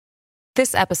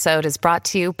This episode is brought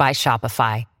to you by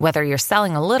Shopify. Whether you're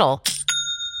selling a little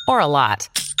or a lot,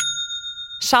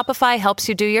 Shopify helps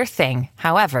you do your thing,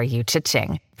 however you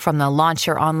cha-ching. From the launch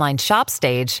your online shop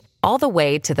stage, all the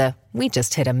way to the we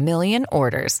just hit 1 million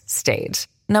orders stage.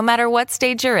 No matter what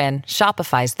stage you're in,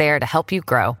 Shopify's there to help you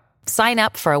grow. Sign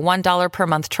up for a $1 per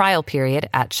month trial period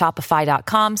at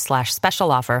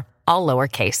shopify.com/special offer, all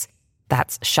lowercase.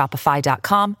 That's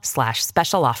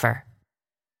shopify.com/special offer.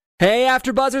 Hey,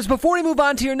 AfterBuzzers, before we move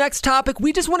on to your next topic,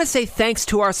 we just want to say thanks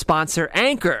to our sponsor,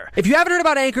 Anchor. If you haven't heard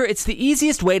about Anchor, it's the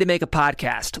easiest way to make a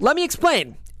podcast. Let me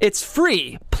explain. It's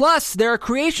free. Plus, there are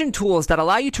creation tools that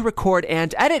allow you to record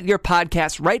and edit your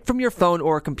podcast right from your phone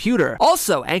or computer.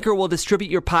 Also, Anchor will distribute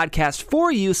your podcast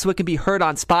for you so it can be heard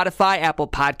on Spotify, Apple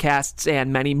Podcasts,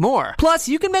 and many more. Plus,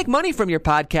 you can make money from your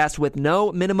podcast with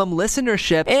no minimum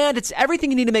listenership, and it's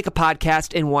everything you need to make a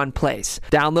podcast in one place.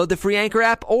 Download the free Anchor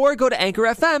app or go to Anchor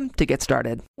FM to get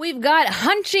started. We've got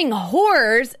Hunching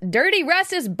Horrors, Dirty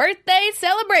Russ's birthday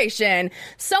celebration.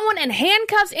 Someone in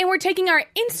handcuffs, and we're taking our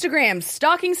Instagram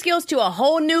stalking skills to a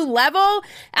whole new level.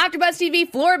 AfterBuzz TV,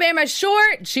 Floribama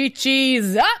short,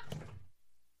 Chi-Chi's up.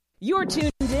 You're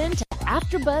tuned in to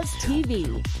AfterBuzz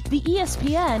TV, the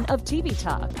ESPN of TV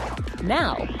talk.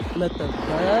 Now, let the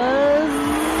buzz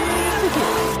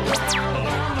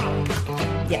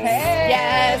begin.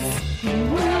 Yes.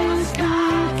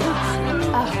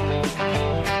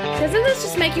 Doesn't this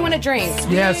just make you want to drink?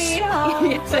 Yes.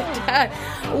 Yes, it does.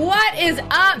 What is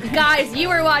up, guys? You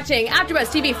are watching AfterBuzz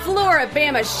TV,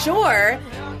 Floribama Shore.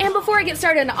 And before I get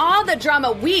started on all the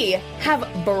drama, we have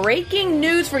breaking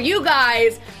news for you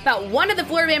guys about one of the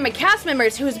Floribama cast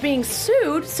members who is being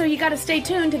sued. So you got to stay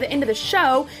tuned to the end of the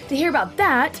show to hear about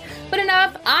that. But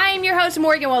enough. I'm your host,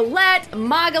 Morgan Willette,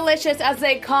 Magalicious, as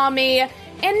they call me.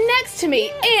 And next to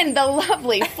me, in the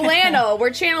lovely flannel, we're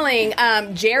channeling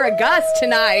Jerry Gus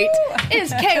tonight,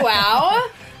 is KWOW.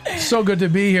 So good to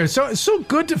be here. So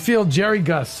good to feel Jerry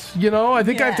Gus. You know, I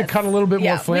think I have to cut a little bit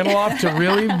more flannel off to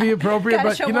really be appropriate.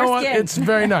 But you know what? Skin. It's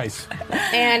very nice.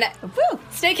 And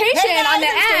staycation on the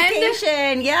end.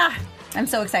 Staycation, yeah. I'm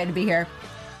so excited to be here.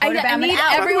 I need everyone.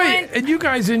 By the way, and you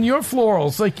guys in your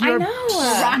florals, like I you're,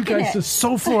 know. you guys are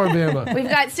so Floribama. We've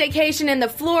got staycation in the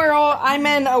floral. I'm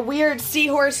in a weird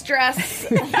seahorse dress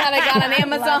that I got on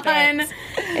Amazon.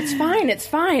 It's fine. It's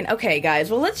fine. Okay, guys.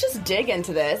 Well, let's just dig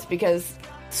into this because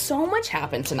so much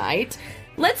happened tonight.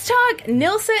 Let's talk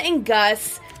Nilsa and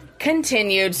Gus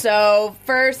continued. So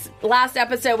last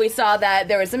episode we saw that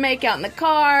there was a makeout in the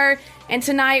car, and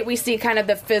tonight we see kind of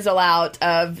the fizzle out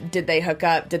of did they hook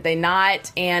up, did they not,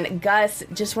 and Gus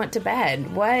just went to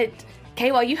bed. What?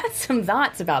 KWOW, you had some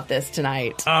thoughts about this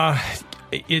tonight.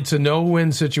 It's a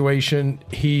no-win situation.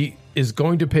 He is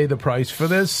going to pay the price for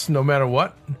this no matter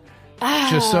what.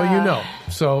 Just so you know.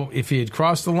 So if he had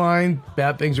crossed the line,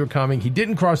 bad things were coming. He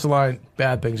didn't cross the line,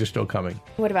 bad things are still coming.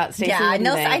 What about Stacey? Yeah,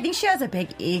 no, I think she has a big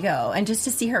ego. And just to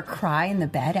see her cry in the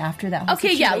bed after that whole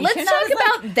situation, yeah, let's talk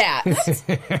about that.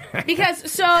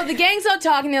 Because, so the gang's all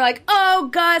talking. They're like, oh,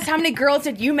 Gus, how many girls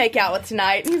did you make out with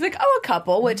tonight? And he's like, oh, a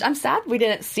couple, which I'm sad we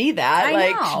didn't see that.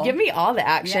 I know. Give me all the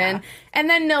action. Yeah. And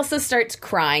then Nilsa starts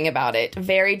crying about it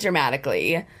very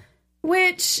dramatically,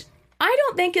 which I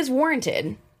don't think is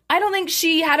warranted. I don't think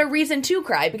she had a reason to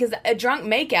cry because a drunk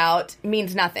makeout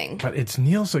means nothing. But it's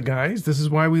Nilsa, guys. This is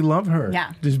why we love her.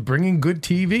 Yeah. Just bringing good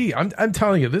TV. I'm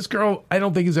telling you, this girl, I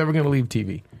don't think is ever going to leave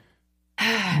TV.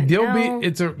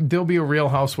 There'll be a Real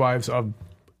Housewives of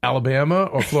Alabama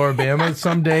or Floribama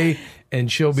someday,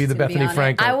 and she'll be the Bethany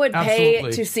Frankel. I would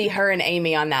pay to see her and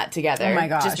Amy on that together. Oh my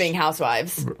gosh. Just being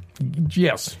housewives.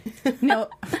 Yes. No,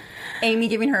 Amy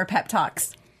giving her pep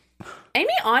talks.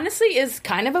 Amy honestly is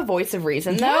kind of a voice of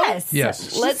reason, though.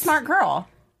 Yes. She's a smart girl.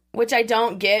 Which I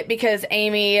don't get because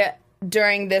Amy,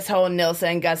 during this whole Nilsa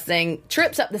and Gus thing,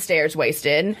 trips up the stairs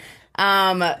wasted.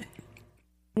 Nilsa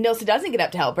doesn't get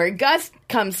up to help her. Gus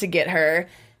comes to get her.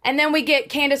 And then we get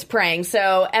Candace praying.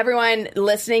 So everyone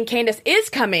listening, Candace is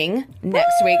coming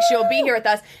next week. She'll be here with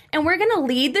us. And we're going to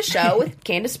lead the show with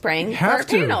Candace praying for our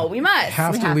panel. We must.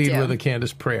 Have to lead with a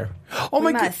Candace prayer. Oh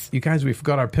my God. You guys, we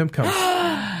forgot our pimp comes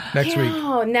next week.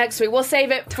 Oh, next week. We'll save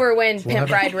it for when Pimp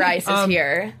Fried Rice is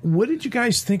here. What did you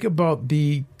guys think about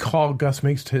the call Gus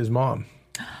makes to his mom?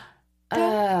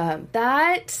 I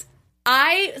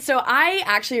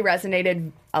actually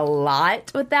resonated a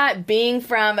lot with that, being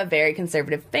from a very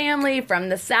conservative family from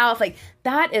the South. Like,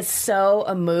 that is so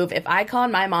a move. If I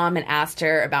called my mom and asked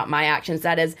her about my actions,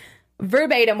 that is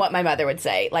verbatim what my mother would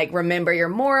say. Like, remember your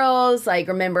morals, like,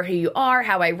 remember who you are,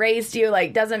 how I raised you.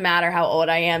 Like, doesn't matter how old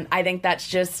I am. I think that's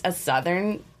just a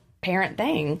Southern parent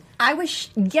thing. I was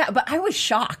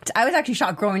shocked. I was actually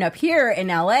shocked growing up here in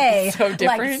LA. So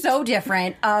different. Like, so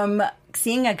different.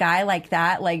 Seeing a guy like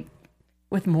that, like,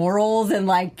 with morals and,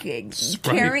 like,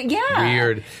 caring. Yeah.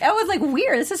 Weird. It was, like,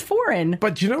 weird. This is foreign.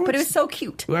 But, you know, but it was so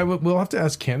cute. We'll have to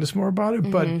ask Candace more about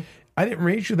it, but I didn't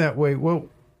raise you that way. Well,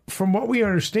 from what we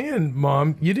understand,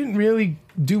 Mom, you didn't really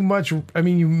do much. I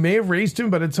mean, you may have raised him,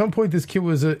 but at some point this kid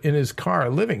was in his car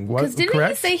living. Because didn't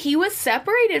he say he was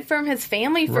separated from his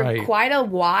family for quite a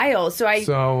while? So I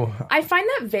find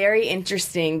that very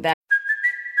interesting. That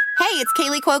Hey, it's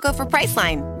Kaylee Cuoco for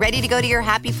Priceline. Ready to go to your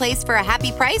happy place for a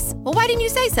happy price? Well, why didn't you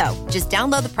say so? Just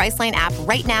download the Priceline app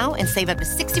right now and save up to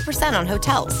 60% on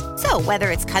hotels. So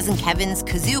whether it's Cousin Kevin's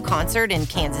Kazoo Concert in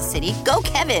Kansas City, go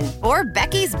Kevin, or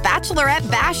Becky's Bachelorette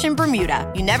Bash in Bermuda,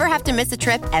 you never have to miss a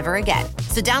trip ever again.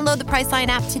 So download the Priceline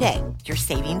app today. Your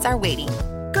savings are waiting.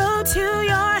 Go to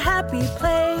your happy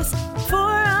place for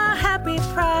a happy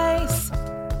price.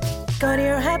 Go to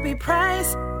your happy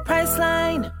price,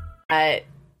 Priceline.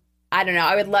 I don't know.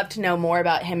 I would love to know more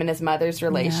about him and his mother's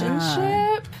relationship.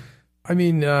 Yeah. I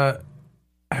mean,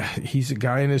 he's a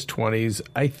guy in his 20s.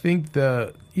 I think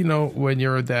when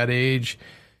you're at that age,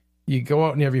 you go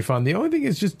out and have your fun. The only thing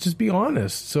is just be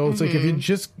honest. So it's like if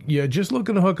you're just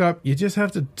looking to hook up, you just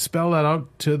have to spell that out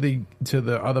to the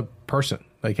other person.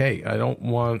 Like, hey, I don't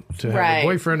want to have a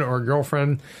boyfriend or a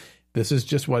girlfriend. This is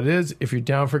just what it is. If you're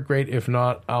down for it, great. If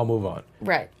not, I'll move on.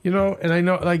 Right. You know, and I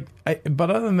know, but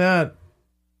other than that,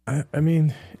 I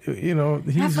mean, you know,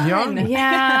 he's young.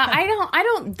 Yeah, I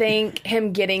don't think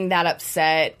him getting that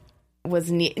upset was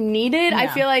needed. Yeah. I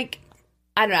feel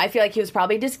like he was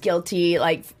probably just guilty,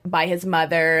 like, by his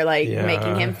mother, like,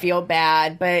 making him feel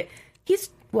bad. But he's,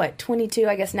 22,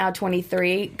 I guess now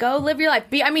 23. Go live your life.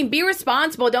 Be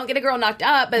responsible. Don't get a girl knocked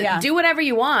up, but do whatever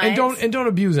you want. And don't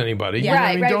abuse anybody.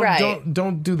 Yeah. You know what I mean?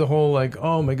 Don't do the whole, like,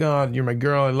 oh my God, you're my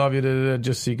girl, I love you,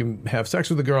 just so you can have sex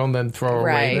with the girl and then throw her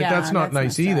away. Like, that's not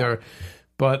nice either.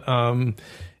 But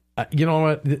you know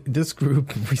what? This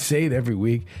group, we say it every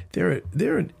week, they're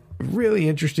really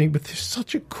interesting, but they're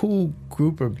such a cool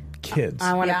group of kids.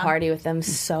 I want to party with them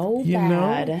so you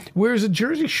bad. Know? Whereas at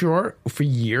Jersey Shore, for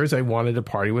years, I wanted to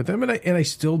party with them, and I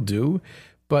still do.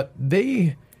 But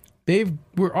they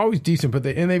were always decent, but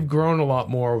they've grown a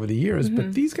lot more over the years.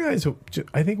 But these guys,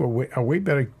 I think, are way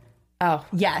better. Oh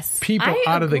yes, people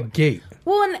out of the gate.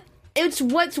 Well, and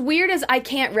what's weird is I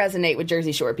can't resonate with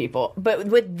Jersey Shore people, but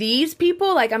with these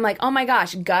people, like, I'm like, oh my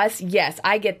gosh, Gus, yes,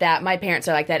 I get that. My parents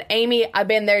are like that. Amy, I've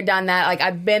been there, done that. Like,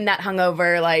 I've been that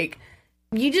hungover. Like,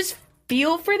 you just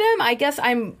feel for them. I guess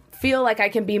feel like I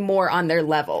can be more on their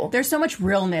level. There's so much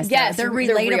realness. Yes, they're relatable,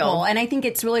 they're real. And I think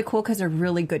it's really cool because they're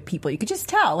really good people. You could just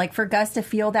tell. Like, for Gus to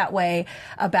feel that way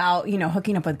about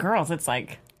hooking up with girls, it's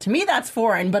like, to me that's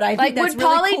foreign. But I think that's would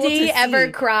really Pauly cool D to ever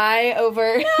see. cry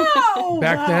over? No.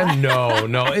 Back then,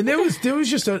 no. And there was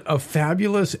just a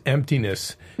fabulous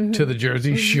emptiness to the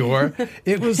Jersey Shore.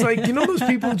 It was like, those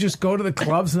people who just go to the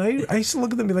clubs, and I used to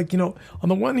look at them and be like, on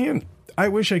the one hand, I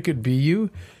wish I could be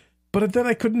you, but then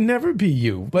I could never be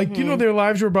you. Like, their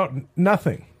lives were about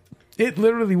nothing. It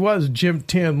literally was gym,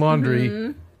 tan,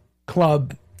 laundry,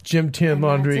 club, gym, tan,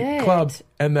 laundry, club,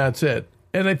 and that's it.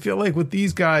 And I feel like with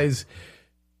these guys,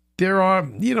 they're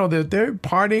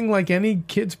partying like any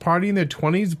kids party in their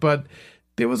 20s, but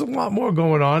there was a lot more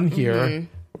going on here.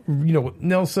 With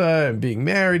Nilsa and being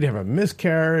married, have a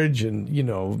miscarriage, and,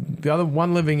 the other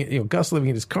one living, Gus living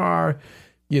in his car.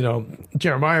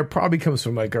 Jeremiah probably comes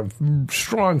from like a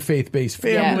strong faith-based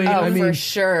family. Yeah. I mean, for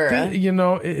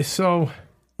sure. So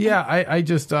yeah, I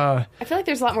just I feel like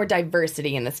there's a lot more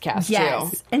diversity in this cast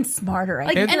too, and smarter.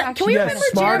 Like, and can we remember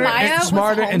Jeremiah was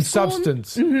smarter and homeschooled?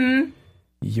 substance?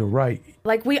 You're right.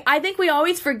 Like I think we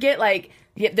always forget. Like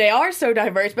they are so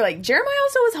diverse, but like Jeremiah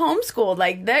also was homeschooled.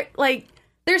 Like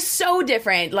they're so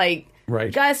different. Like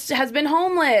Gus has been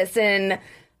homeless and.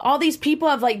 All these people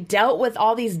have like dealt with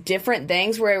all these different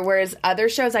things, whereas other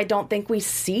shows, I don't think we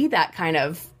see that kind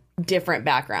of different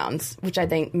backgrounds, which I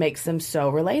think makes them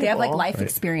so relatable. They have like life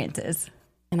experiences.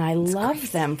 And I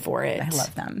love them for it. I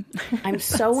love them. I'm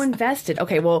so invested.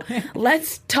 Okay, well,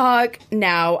 let's talk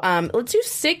now. Let's do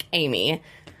Sick Amy.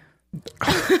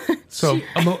 So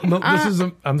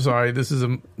this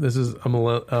is a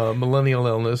millennial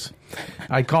illness.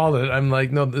 I called it. I'm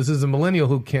like, no, this is a millennial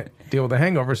who can't deal with a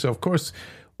hangover. So of course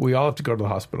we all have to go to the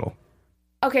hospital.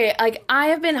 Okay, like I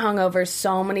have been hungover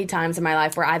so many times in my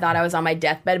life where I thought I was on my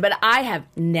deathbed, but I have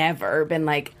never been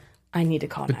like, I need to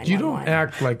call 911. You don't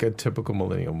act like a typical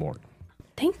millennial, Morgan.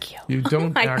 Thank you. You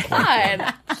don't act like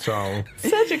that. So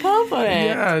Such a compliment.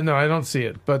 yeah, no, I don't see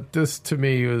it. But this to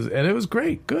me it was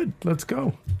great. Good. Let's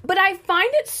go. But I find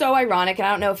it so ironic, and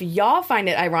I don't know if y'all find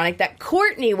it ironic, that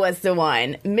Courtney was the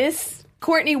one, Miss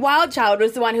Courtney Wildchild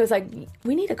was the one who was like,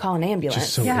 we need to call an ambulance.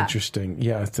 Just so interesting.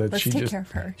 Yeah. That Let's take care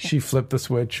of her. She flipped the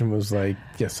switch and was like,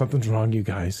 yeah, something's wrong, you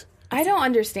guys. I don't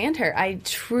understand her.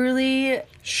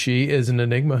 She is an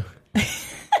enigma.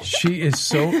 She is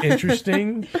so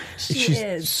interesting.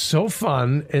 She's so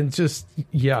fun and just,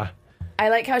 yeah. I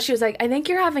like how she was like, I think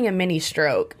you're having a mini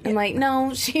stroke. I'm like,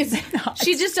 no, she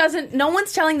just doesn't. No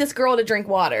one's telling this girl to drink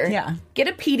water. Yeah. Get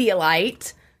a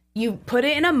Pedialyte. You put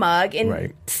it in a mug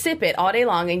and sip it all day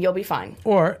long and you'll be fine.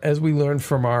 Or, as we learned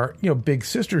from our big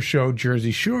sister show,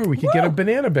 Jersey Shore, we could get a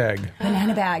banana bag.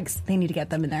 Banana bags. They need to get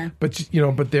them in there. But,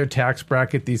 but their tax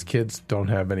bracket, these kids don't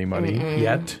have any money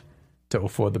yet to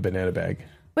afford the banana bag.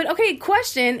 But, okay,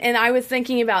 question, and I was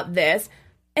thinking about this.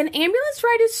 An ambulance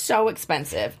ride is so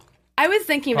expensive. I was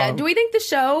thinking about do we think the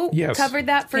show covered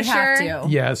that for sure? Have to.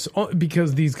 Yes,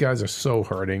 because these guys are so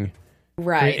hurting.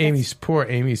 Right. Amy's,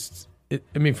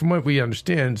 from what we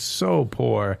understand, so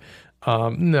poor.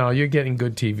 No, you're getting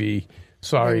good TV.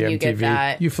 Sorry, you MTV. get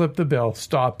that. You flip the bill.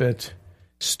 Stop it.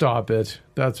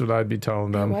 That's what I'd be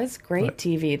telling them. It was great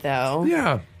TV, though.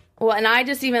 Yeah. Well, and I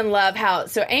just even love how,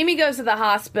 so Amy goes to the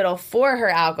hospital for her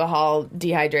alcohol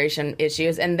dehydration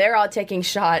issues, and they're all taking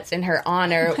shots in her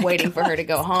honor, waiting for her to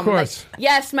go home. Of course. Like,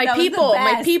 yes, my people.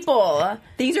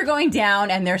 Things are going down,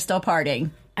 and they're still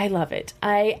partying. I love it.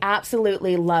 I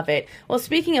absolutely love it. Well,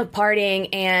 speaking of partying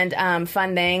and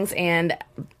fun things and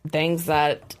things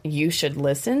that you should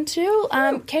listen to,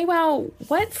 KWOW,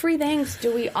 what free things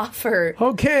do we offer?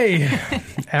 Okay.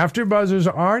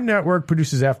 AfterBuzzers, our network,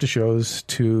 produces after shows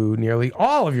to nearly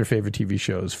all of your favorite TV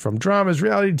shows, from dramas,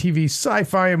 reality TV,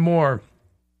 sci-fi, and more.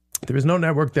 There is no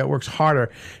network that works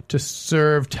harder to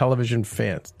serve television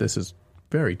fans. This is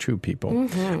very true, people.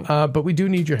 Mm-hmm. But we do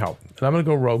need your help. And I'm going to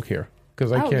go rogue here.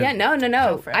 Yeah,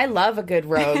 no. I love a good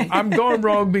rogue. I'm going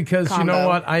rogue because you know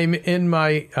what? I'm in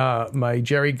my my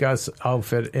Jerry Gus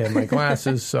outfit and my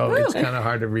glasses, so it's kind of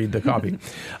hard to read the copy.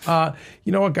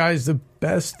 You know what, guys? The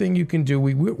best thing you can do,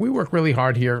 we work really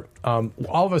hard here. All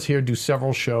of us here do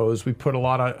several shows. We put a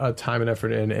lot of time and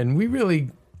effort in, and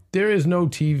there is no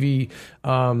TV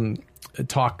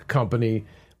talk company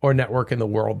or network in the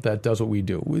world that does what we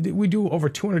do. We do over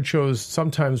 200 shows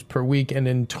sometimes per week, and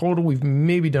in total we've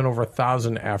maybe done over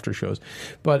 1,000 after shows.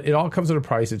 But it all comes at a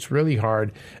price. It's really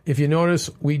hard. If you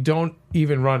notice, we don't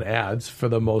even run ads for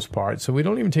the most part, so we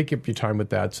don't even take up your time with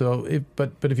that. So,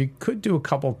 but if you could do a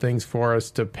couple things for us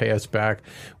to pay us back,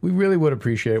 we really would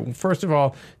appreciate it. First of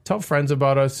all, tell friends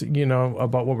about us,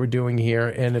 about what we're doing here.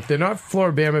 And if they're not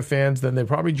Floribama fans, then they're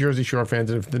probably Jersey Shore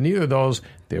fans. And if they're neither of those,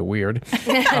 they're weird.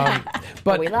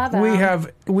 But we love them.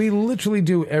 We literally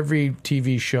do every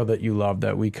TV show that you love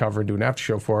that we cover and do an after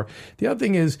show for. The other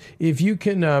thing is, if you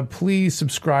can please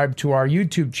subscribe to our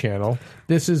YouTube channel.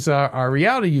 This is our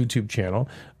reality YouTube channel.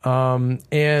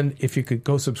 And if you could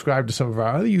go subscribe to some of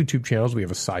our other YouTube channels, we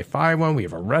have a sci-fi one, we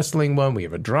have a wrestling one, we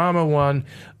have a drama one.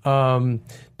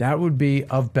 That would be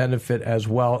of benefit as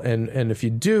well. And if you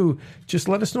do, just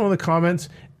let us know in the comments.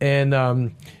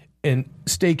 And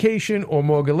Staycation or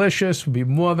Morgalicious would be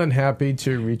more than happy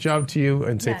to reach out to you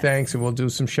and say thanks, and we'll do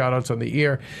some shout-outs on the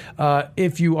ear.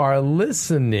 If you are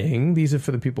listening, these are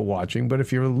for the people watching, but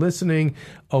if you're listening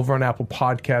over on Apple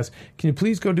Podcasts, can you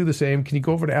please go do the same? Can you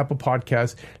go over to Apple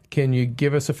Podcasts? Can you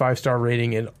give us a 5-star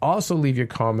rating and also leave your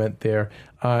comment there,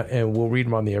 and we'll read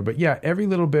them on the air. But yeah, every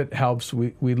little bit helps.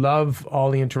 We love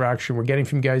all the interaction we're getting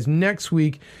from you guys. Next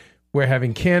week, we're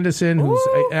having Candace in, who's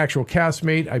an actual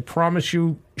castmate. I promise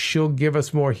you she'll give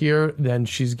us more here than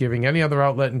she's giving any other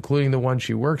outlet, including the one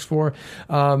she works for.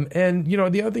 And,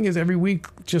 the other thing is, every week,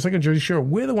 just like a Jersey Shore,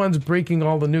 we're the ones breaking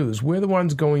all the news. We're the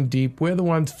ones going deep. We're the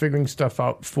ones figuring stuff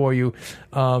out for you.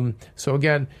 So,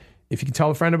 again, if you can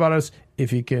tell a friend about us,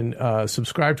 if you can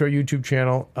subscribe to our YouTube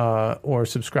channel or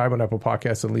subscribe on Apple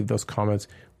Podcasts and leave those comments,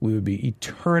 we would be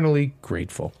eternally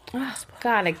grateful. Oh,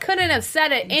 God, I couldn't have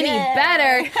said it any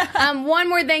better. One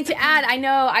more thing to add. I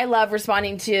know I love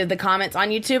responding to the comments on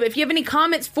YouTube. If you have any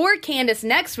comments for Candace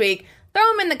next week, throw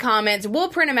them in the comments. We'll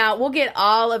print them out. We'll get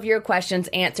all of your questions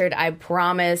answered, I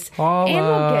promise. And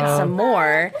we'll get some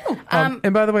more.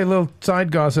 And by the way, little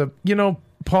side gossip.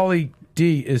 Pauly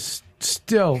D is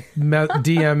still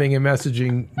DMing and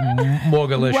messaging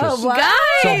Morgalicious. Whoa, guys!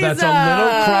 So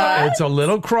that's it's a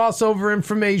little crossover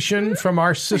information from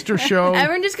our sister show.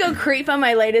 Everyone just go creep on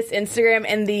my latest Instagram,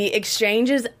 and the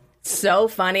exchange is so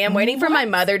funny. I'm waiting for my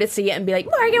mother to see it and be like,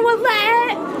 Morgan, what?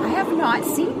 I have not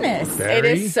seen this. It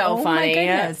is so Oh, funny. my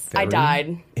goodness. I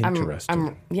died.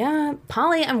 Interesting. Yeah,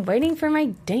 Polly, I'm waiting for my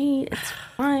date. It's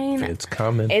fine. It's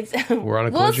coming. We're on a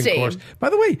We'll collision see. course. By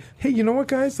the way, hey, you know what,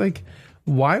 guys? Like,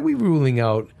 why are we ruling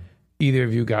out either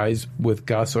of you guys with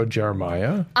Gus or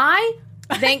Jeremiah? I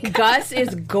think Gus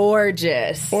is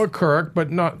gorgeous. Or Kirk, but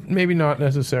maybe not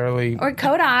necessarily. Or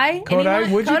Kodai. Kodai,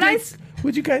 Kodai's,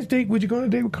 would you guys date? Would you go on a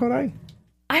date with Kodai?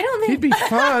 I don't think He'd be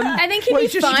fun. I think he'd Well, be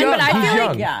he's just fun, young. but I He's feel young.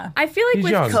 like Yeah. I feel like He's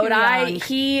with young. Kodai, Young.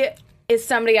 he is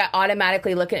somebody I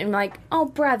automatically look at and like, oh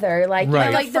brother, like you Right.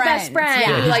 know, like the best Friends. friend.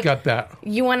 Yeah, who, He's like got that.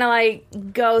 you want to like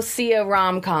go see a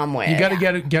rom-com with. You got to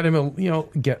get him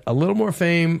get a little more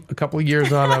fame, a couple of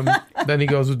years on him. Then he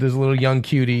goes with this little young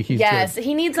cutie. He's Yes, good.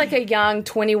 he needs like a young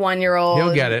 21-year-old.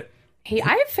 He'll get it. I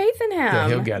have faith in him. Yeah,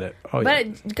 he'll get it. Oh, yeah.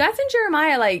 But Gus and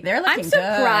Jeremiah, like, They're looking I'm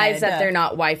surprised good. that they're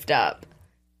not wifed up.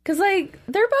 Because, like,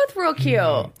 they're both real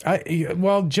cute.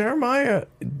 Well, Jeremiah,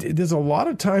 there's a lot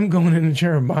of time going into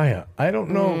Jeremiah. I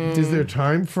don't know. Is there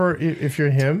time for, if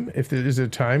you're him, is there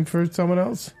time for someone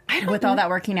else? With all that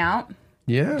working out.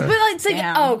 Yeah. But like, it's like,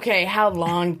 Yeah. okay, how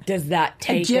long does that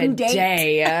take gym a date.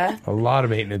 day? A lot of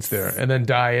maintenance there. And then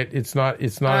diet. It's not a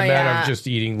matter yeah. of just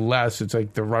eating less. It's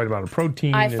like the right amount of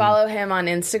protein. I follow him on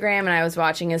Instagram, and I was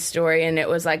watching his story, and it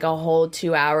was like a whole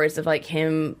 2 hours of like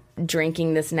him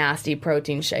drinking this nasty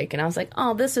protein shake, and I was like,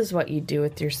 oh, this is what you do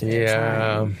with your spare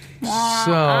time.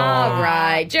 So. All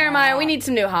right, Jeremiah, we need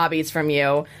some new hobbies from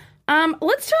you.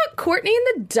 Let's talk Courtney in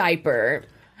the diaper.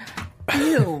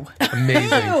 Ew.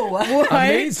 Amazing. Ew.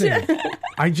 Amazing.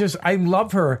 I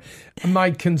love her.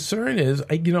 My concern is,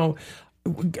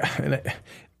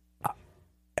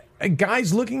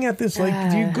 guys looking at this, like,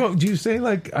 do you say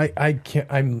like, I can't,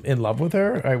 I'm in love with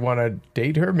her, I want to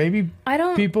date her? Maybe I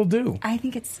don't. people do. I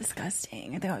think it's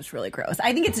disgusting. I think it was really gross.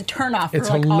 I think it's a turnoff. It's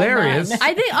for, like, hilarious. All men.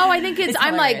 I think it's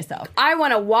I'm like, hilarious, though. I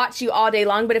want to watch you all day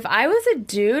long, but if I was a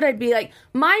dude, I'd be like,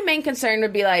 my main concern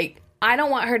would be like, I don't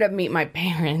want her to meet my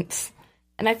parents.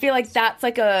 And I feel like that's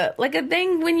like a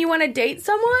thing when you want to date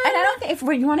someone. And I don't think if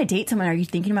when you want to date someone, are you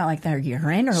thinking about like their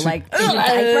urine or like the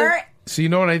diaper? So you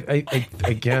know what?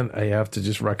 I have to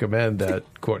just recommend that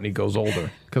Courtney goes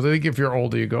older, because I think if you're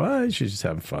older, you go, she's just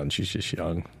having fun. She's just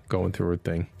young, going through her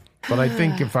thing. But I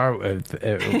think if I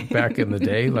back in the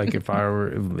day, like if I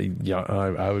were young,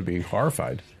 I would be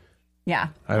horrified. Yeah.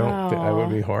 I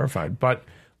would be horrified. But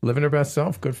living her best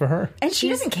self, good for her. And she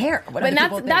doesn't care. What But other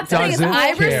people that's think. the thing is, Doesn't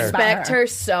I care. respect her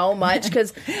so much,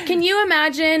 because can you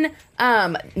imagine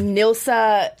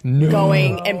Nilsa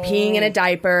going and peeing in a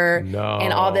diaper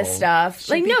and all this stuff?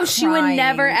 She'd be she would crying.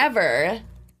 never ever.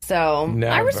 So I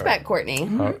Never. respect Courtney.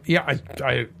 Yeah,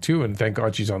 I too, and thank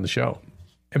God she's on the show.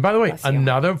 And by the way,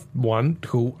 another one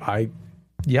who I'd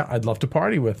love to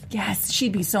party with. Yes,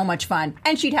 she'd be so much fun.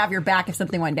 And she'd have your back if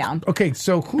something went down. Okay,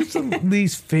 so who's the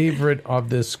least favorite of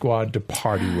this squad to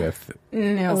party with?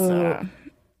 Nilsa.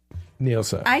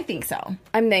 Nilsa. I think so.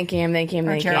 I'm thinking.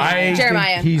 Jeremiah.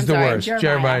 Jeremiah. Think he's I'm the sorry. worst. Jeremiah.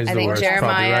 Jeremiah's I the think worst. Probably,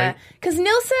 Jeremiah, right? because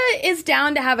Nilsa is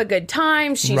down to have a good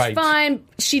time. She's Right. fine.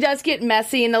 She does get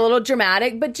messy and a little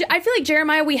dramatic, but I feel like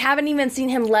Jeremiah, we haven't even seen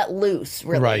him let loose,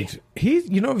 really. Right.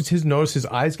 His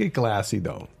eyes get glassy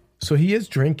though. So he is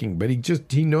drinking, but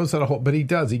he knows how to hold. But he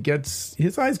does.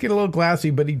 His eyes get a little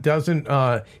glassy, but he doesn't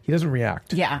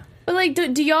react. Yeah. But like,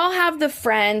 do y'all have the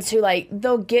friends who like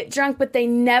they'll get drunk, but they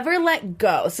never let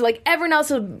go? So like everyone else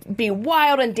will be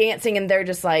wild and dancing, and they're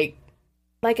just like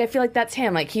I feel like that's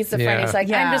him. Like he's the friend. Yeah. He's like,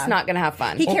 Yeah. I'm just not gonna have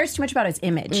fun. He cares too much about his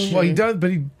image. Well, he does, but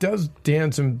he does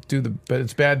dance and but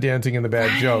it's bad dancing and the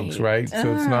bad jokes, right?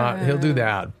 So it's not. He'll do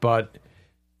that, but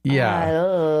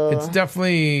yeah, it's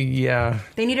definitely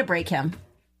They need to break him.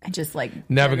 And just like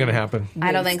never gonna happen.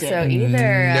 I don't think so wasted. either.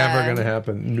 Never gonna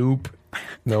happen. Nope.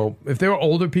 If there were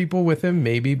older people with him,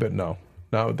 maybe, but no,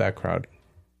 not with that crowd,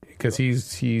 because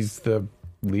he's the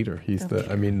leader. He's the.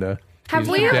 Have he's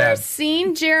we the ever dad.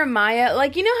 seen Jeremiah?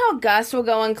 Like, you know how Gus will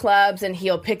go in clubs and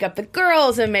he'll pick up the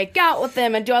girls and make out with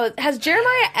them and do all that. Has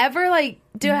Jeremiah ever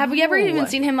have we ever even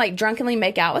seen him like drunkenly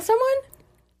make out with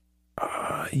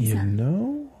someone?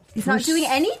 He's not doing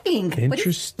anything.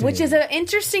 Interesting. Which is an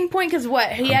interesting point, because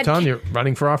I'm telling you,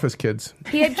 running for office, kids.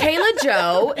 he had Kayla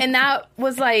Joe, and that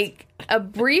was like a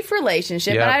brief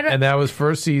relationship. But I don't. And that was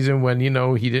first season when he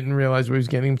didn't realize what he was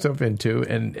getting himself into,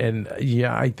 and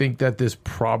I think that there's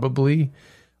probably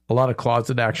a lot of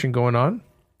closet action going on.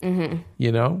 Mm-hmm.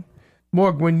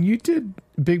 Morg, when you did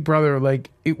Big Brother, like,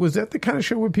 was that the kind of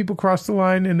show where people crossed the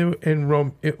line and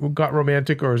it got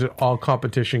romantic, or is it all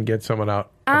competition, get someone out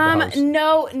of the house?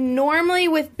 No, normally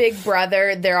with Big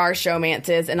Brother, there are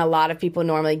showmances, and a lot of people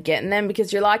normally get in them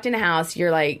because you're locked in a house,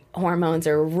 you're like, hormones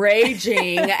are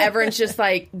raging, everyone's just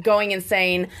like going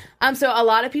insane. So a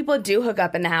lot of people do hook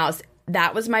up in the house.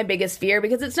 That was my biggest fear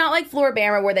because it's not like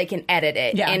Floribama where they can edit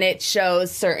it and it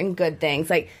shows certain good things.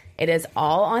 Like, it is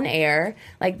all on air.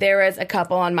 Like, there was a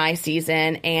couple on my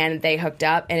season, and they hooked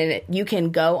up, and you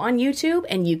can go on YouTube,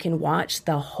 and you can watch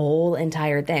the whole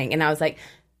entire thing. And I was like,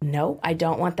 no, I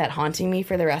don't want that haunting me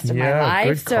for the rest of my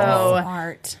life. Good call. So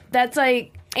Smart. that's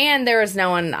like... And there was no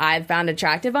one I found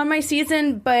attractive on my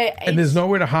season, but... And there's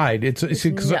nowhere to hide. It's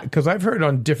because I've heard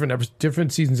on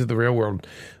different seasons of The Real World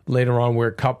later on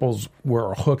where couples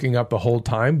were hooking up the whole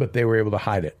time, but they were able to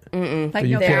hide it. Like,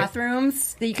 no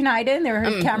bathrooms that you can hide in? There are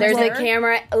cameras There's there? a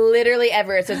camera literally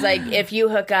everywhere. So it's like, if you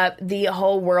hook up, the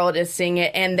whole world is seeing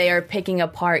it, and they are picking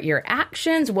apart your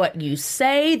actions, what you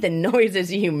say, the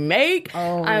noises you make.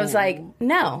 I was like,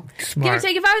 no. Smart. Give or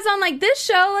take, if I was on, like, this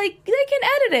show, like, they can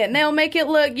edit it, and they'll make it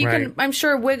look, you can, I'm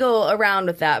sure, wiggle around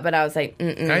with that. But I was like,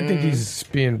 I think he's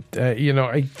being,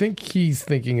 I think he's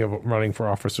thinking of running for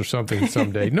office or something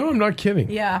someday. No, I'm not kidding.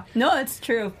 Yeah. No, it's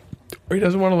true. Or he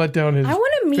doesn't want to let down his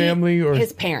family or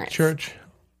his parents. Church.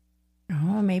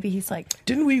 Oh, maybe he's like...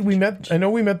 Didn't we met, I know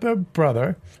we met the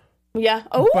brother. Yeah.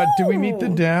 Oh, but did we meet the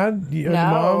dad? The mom?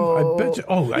 I bet you.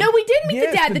 Oh, no, we did meet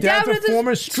the dad. The dad was a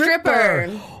former stripper.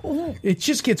 It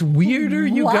just gets weirder,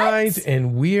 you guys,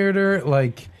 and weirder.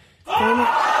 Like, it's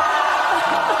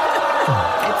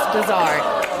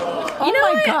bizarre. Oh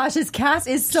my gosh, his cast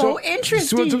is so interesting.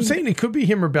 So what I'm saying, it could be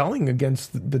him rebelling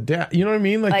against the dad. You know what I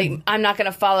mean? Like I'm not going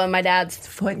to follow my dad's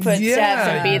footsteps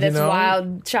and be this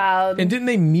wild child. And didn't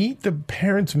they meet? The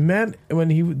parents met when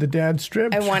the dad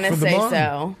stripped. I want to say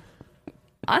so.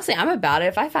 Honestly, I'm about it.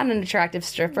 If I found an attractive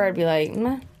stripper, I'd be like,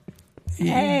 meh.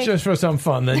 Hey. Just for some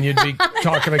fun, then you'd be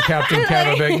talking to Captain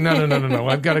Canterbury. No.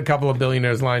 I've got a couple of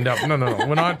billionaires lined up. No.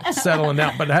 We're not settling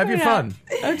that, but have your fun.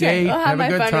 Okay, Date, I'll have a my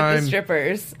good fun time. with the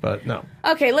strippers. But no.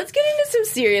 Okay, let's get into some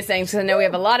serious things because I know we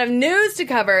have a lot of news to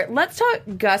cover. Let's talk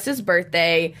Gus's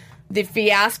birthday, the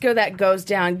fiasco that goes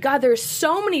down. God, there's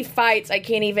so many fights I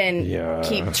can't even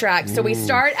keep track. So we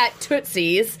start at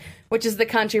Tootsie's, which is the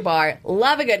country bar.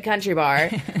 Love a good country bar.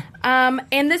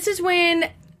 And this is when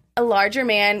a larger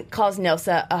man calls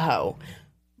Nilsa a hoe,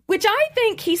 which I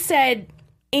think he said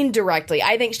indirectly.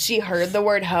 I think she heard the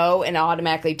word hoe and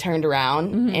automatically turned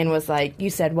around and was like, you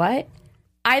said what?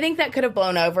 I think that could have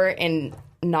blown over and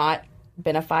not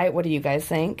been a fight. What do you guys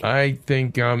think? I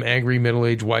think angry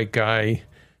middle-aged white guy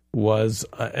was,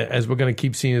 as we're going to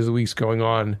keep seeing as the week's going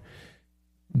on,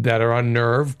 that are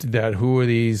unnerved, that who are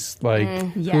these, like,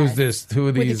 who's this, who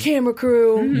are these? With the camera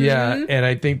crew. Yeah, and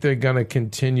I think they're going to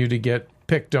continue to get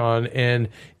picked on, and,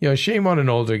 shame on an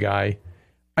older guy.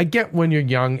 I get when you're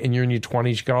young and you're in your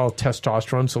 20s, you got all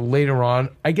testosterone, so later on,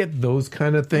 I get those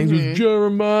kind of things with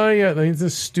Jeremiah. Like, the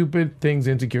stupid things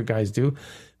insecure guys do.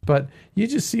 But you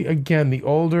just see, again, the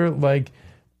older, like,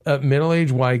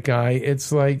 middle-aged white guy,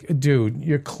 it's like, dude,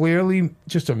 you're clearly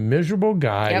just a miserable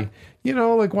guy. Yep.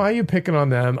 Like, why are you picking on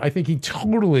them? I think he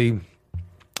totally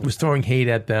was throwing hate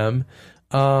at them.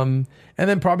 And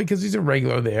then probably because he's a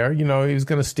regular there, he was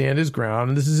going to stand his ground,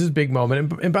 and this is his big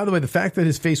moment. And by the way, the fact that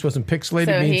his face wasn't pixelated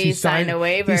so means he signed a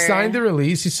waiver. He signed the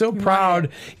release. He's so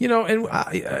proud, and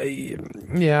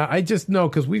I just know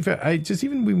because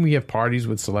even when we have parties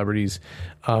with celebrities,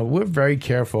 we're very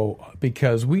careful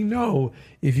because we know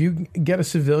if you get a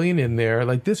civilian in there,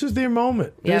 like, this is their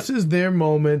moment. Yep. This is their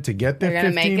moment to get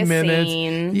their 15 minutes.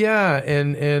 Scene. Yeah,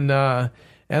 and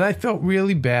I felt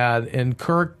really bad, and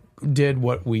Kirk did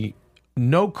what we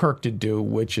know Kirk to do,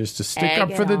 which is to stick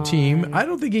up for the team. I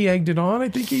don't think he egged it on. I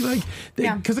think he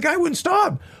because the guy wouldn't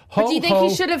stop. But do you think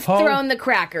he should have thrown the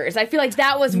crackers? I feel like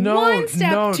that was one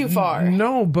step too far.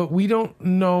 No, but we don't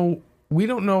know. We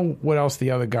don't know what else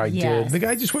the other guy did. The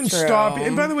guy just wouldn't stop.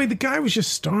 And by the way, the guy was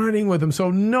just starting with him.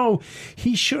 So no,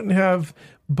 he shouldn't have.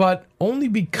 But only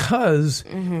because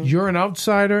you're an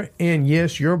outsider, and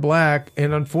yes, you're black,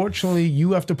 and unfortunately,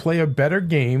 you have to play a better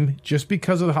game just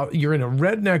because of how you're in a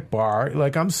redneck bar.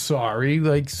 Like, I'm sorry,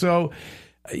 like, so,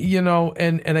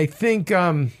 and I think,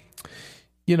 as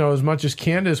much as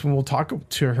Candace, when we'll talk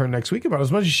to her next week about it,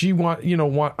 as much as she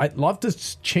I'd love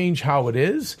to change how it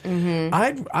is.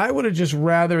 I would have just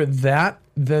rather that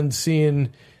than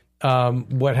seeing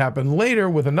what happened later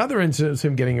with another incident of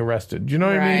him getting arrested. Do you know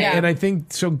what I mean? Yeah. And I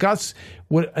think, so Gus,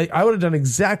 I would have done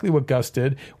exactly what Gus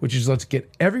did, which is let's get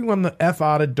everyone the F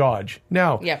out of Dodge.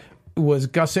 Now, was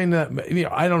Gus saying that,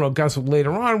 I don't know, Gus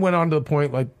later on went on to the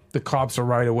point like the cops are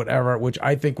right or whatever, which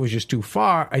I think was just too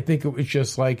far. I think it was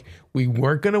just like we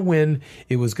weren't going to win.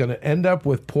 It was going to end up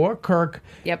with poor Kirk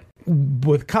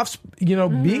with cuffs,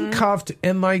 being cuffed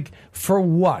and like for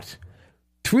what?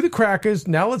 Threw the crackers.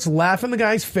 Now let's laugh in the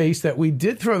guy's face that we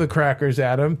did throw the crackers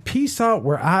at him. Peace out.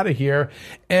 We're out of here.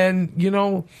 And,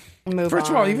 first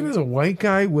of all, even as a white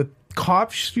guy with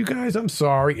cops, you guys, I'm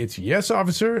sorry. It's yes,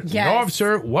 officer. Yes. No,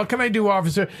 officer. What can I do,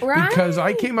 officer? Right. Because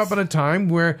I came up at a time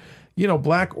where,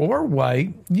 black or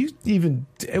white, you even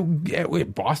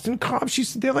Boston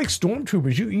cops, they're like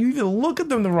stormtroopers. You even look at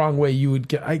them the wrong way, you would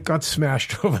get. I got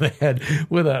smashed over the head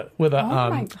with a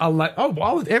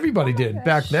everybody did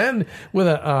back then with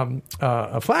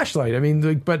a flashlight. I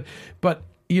mean, but.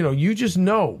 You just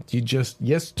know. You just,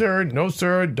 yes, sir, no,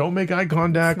 sir, don't make eye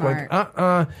contact. Smart.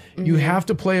 Like, You have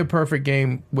to play a perfect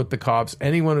game with the cops.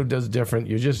 Anyone who does different,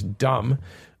 you're just dumb.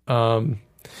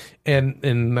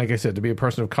 And like I said, to be a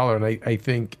person of color, and I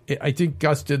think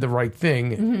Gus did the right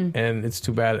thing, and it's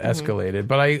too bad it escalated.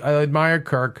 But I admire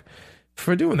Kirk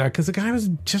for doing that because the guy was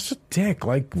just a dick.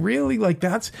 Like, really, like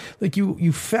that's like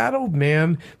you fat old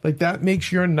man. Like that makes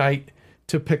your night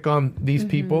to pick on these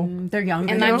people. They're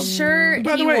younger. And I'm sure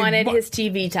By he the way, wanted his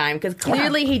TV time because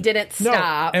clearly he didn't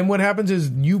stop. And what happens is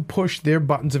you push their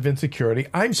buttons of insecurity.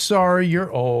 I'm sorry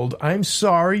you're old. I'm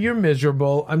sorry you're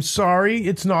miserable. I'm sorry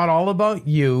it's not all about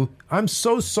you. I'm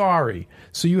so sorry.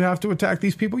 So you have to attack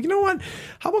these people. You know what?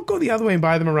 How about go the other way and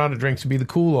buy them a round of drinks and be the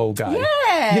cool old guy?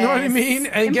 Yes. You know what I mean?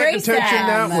 And Embrace get attention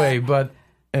them. that way. But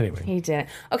anyway. He didn't.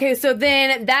 Okay, so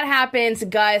then that happens.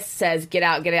 Gus says, get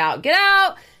out, get out, get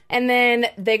out. And then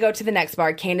they go to the next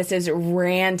bar. Candace is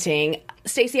ranting.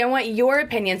 Stacey, I want your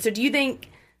opinion. So do you think,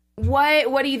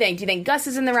 what do you think? Do you think Gus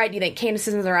is in the right? Do you think Candace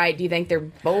is in the right? Do you think they're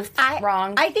both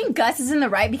wrong? I think Gus is in the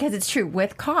right because it's true.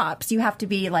 With cops, you have to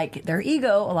be like, their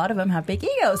ego, a lot of them have big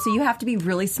egos. So you have to be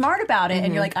really smart about it.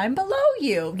 And you're like, I'm below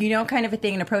you, kind of a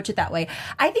thing, and approach it that way.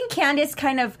 I think Candace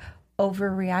kind of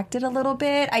overreacted a little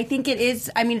bit. I think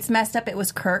it's messed up. It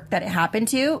was Kirk that it happened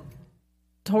to.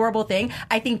 Horrible thing.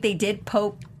 I think they did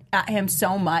poke at him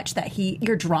so much that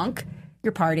you're drunk,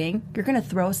 you're partying, you're gonna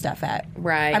throw stuff at.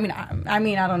 Right. I mean,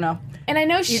 I don't know. And I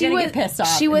know You're she gonna was get pissed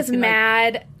off she and was be like-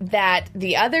 mad that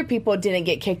the other people didn't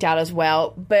get kicked out as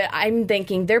well. But I'm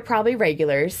thinking they're probably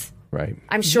regulars. Right.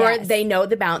 I'm sure Yes. they know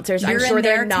the bouncers. You're I'm sure in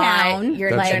they're their not. town.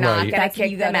 You're That's they're not right. gonna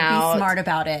kick you them gotta out. be smart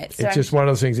about it. It's just one of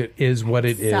those things. It is what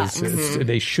it is.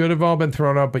 They should have all been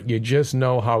thrown out, but you just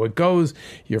know how it goes.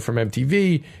 You're from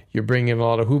MTV. You're bringing a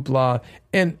lot of hoopla.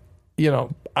 And,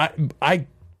 I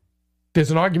there's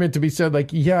an argument to be said like,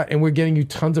 yeah, and we're getting you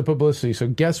tons of publicity. So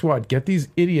guess what? Get these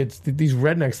idiots, these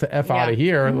rednecks the F out of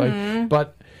here. Like,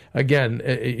 but again,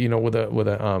 with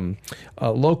a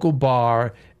local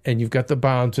bar, and you've got the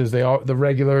bouncers, the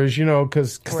regulars,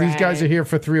 because these guys are here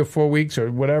for 3 or 4 weeks or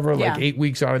whatever, like 8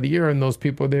 weeks out of the year, and those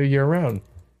people are there year round.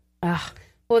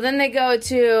 Well, then they go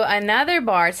to another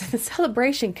bar. So the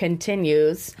celebration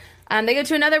continues. They go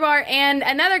to another bar, and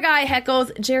another guy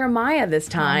heckles Jeremiah this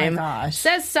time. Oh, my gosh.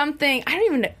 Says something, I don't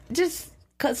even know, just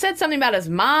said something about his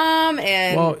mom.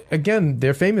 And well, again,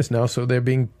 they're famous now, so they're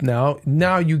being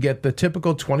now you get the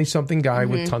typical 20-something guy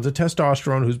with tons of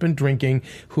testosterone who's been drinking,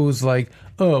 who's like,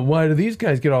 oh, why do these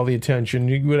guys get all the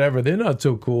attention? Whatever, they're not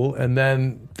so cool. And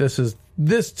then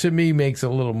this to me makes a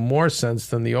little more sense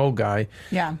than the old guy.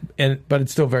 Yeah. But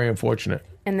it's still very unfortunate.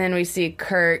 And then we see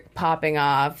Kurt popping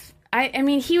off. I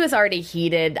mean, he was already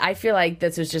heated. I feel like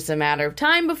this was just a matter of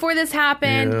time before this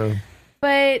happened. Yeah.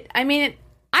 But, I mean,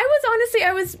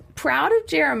 I was proud of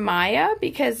Jeremiah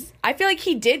because I feel like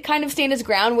he did kind of stand his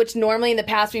ground, which normally in the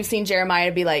past we've seen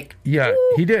Jeremiah be like, yeah,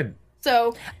 "Ooh." he did.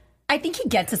 So I think he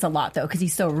gets us a lot though because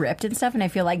he's so ripped and stuff, and I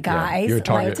feel like guys you're a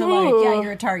target.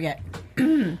 you're a target.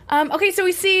 okay, so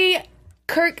we see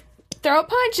Kirk throw a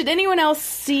punch. Did anyone else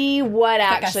see what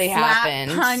actually like a slap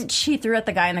happened? punch he threw at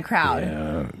the guy in the crowd.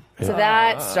 Yeah. So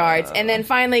that starts. And then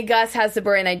finally, Gus has the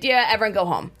brilliant idea. Everyone go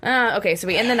home. Okay, so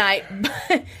we end the night.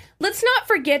 Let's not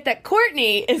forget that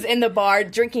Courtney is in the bar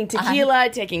drinking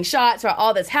tequila, taking shots while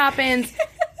all this happens.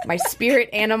 My spirit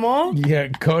animal. Yeah,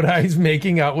 Kodai's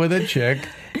making out with a chick,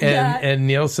 and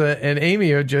Nielsa and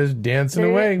Amy are just dancing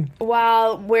away.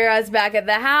 Whereas back at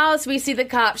the house, we see the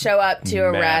cops show up to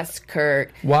arrest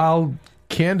Kurt. While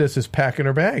Candace is packing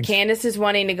her bags. Candace is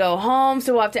wanting to go home,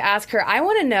 so we'll have to ask her. I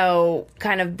want to know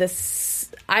kind of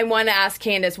this. I want to ask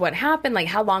Candace what happened. Like,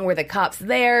 how long were the cops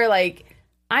there? Like,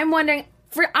 I'm wondering.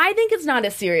 I think it's not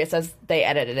as serious as they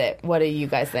edited it. What do you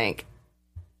guys think?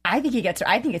 I think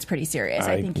it's pretty serious.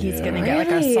 I think he's going to get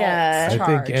like a assault I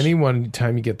charge. think any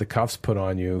time you get the cuffs put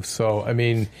on you. So, I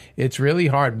mean, it's really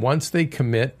hard. Once they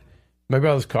commit My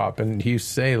brother's cop, and he used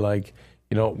to say, like,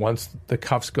 you know, once the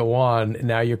cuffs go on,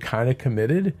 now you're kind of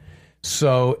committed.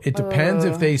 So it depends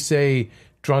if they say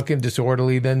drunk and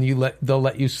disorderly, then they'll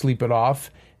let you sleep it off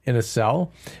in a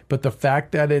cell. But the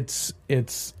fact that it's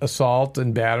assault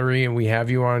and battery, and we have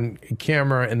you on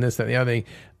camera and this, that, and the other thing,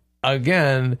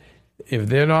 again, if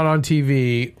they're not on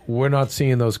TV, we're not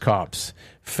seeing those cops.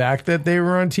 Fact that they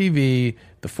were on TV,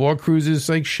 the 4 cruisers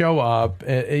like show up,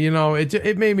 you know,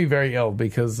 it made me very ill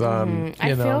because I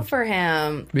feel for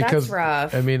him. Because, that's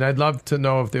rough. I mean, I'd love to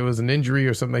know if there was an injury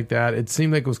or something like that. It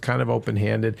seemed like it was kind of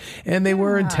open-handed, and they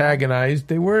were antagonized.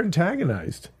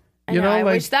 You know, I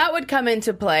like, wish that would come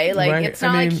into play. Like, right? it's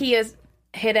not like he has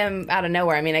hit him out of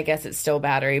nowhere. I mean, I guess it's still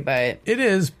battery, but it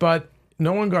is, but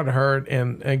no one got hurt,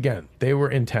 and again, they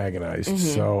were antagonized.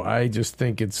 So I just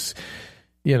think it's,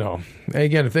 you know,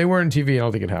 again, if they weren't on TV, I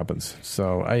don't think it happens.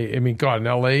 So I mean, God, in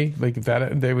LA, like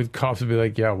that, cops would be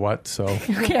like, yeah, what? So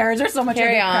Who cares? There's so much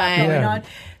Carry other crap on. going Yeah. on.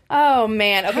 oh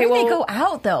man. Okay, How do well, they go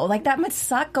out though? Like that must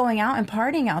suck going out and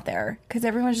partying out there because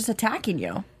everyone's just attacking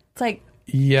you. It's like,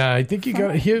 yeah, I think you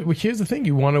got here's the thing: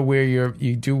 you want to wear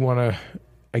you do want to,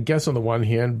 I guess, on the one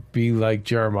hand, be like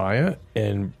Jeremiah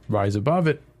and rise above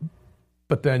it.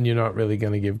 But then you're not really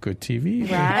going to give good TV.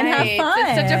 right. And have fun.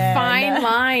 It's such a fine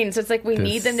line. So it's like we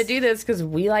need them to do this because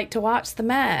we like to watch the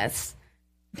mess.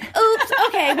 Oops.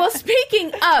 Okay. Well,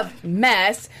 speaking of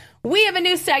mess, we have a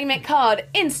new segment called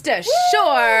Insta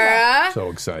Shore. So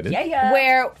excited. yeah.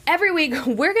 Where every week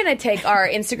we're going to take our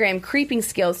Instagram creeping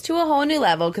skills to a whole new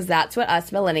level because that's what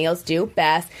us millennials do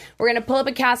best. We're going to pull up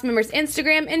a cast member's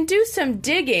Instagram and do some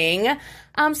digging.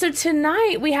 So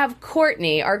tonight we have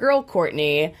Courtney, our girl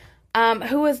Courtney,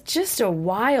 who was just a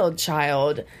wild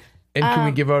child. And can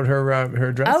we give out her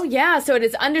address? Oh, yeah. So it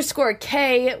is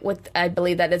 _K with, I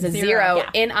believe that is a zero,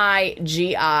 yeah.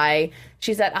 NIGI.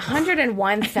 She's at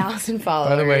 101,000 followers.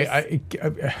 By the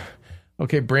way,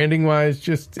 okay, branding wise,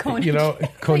 just you know,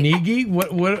 Konigi,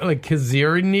 what like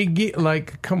Kazirinigi,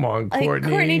 like come on, Like, Courtney.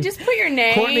 Courtney, just put your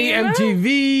name. Courtney MTV,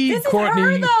 This is Courtney,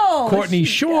 her, though. Courtney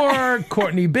Shore,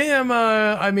 Courtney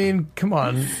Bama. I mean, come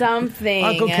on, Something.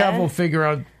 Uncle Kev will figure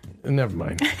out. Never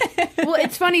mind. Well,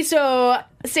 it's funny. So,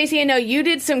 Stacey, I know you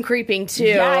did some creeping too.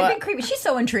 Yeah, I've been creepy. She's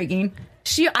so intriguing.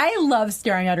 I love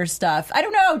staring at her stuff. I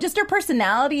don't know, just her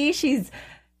personality. She's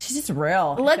just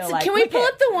real. I feel like. Can we Look pull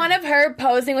at- up the one of her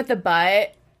posing with the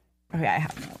butt? Okay, I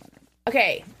have no one.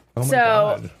 Okay. Oh my so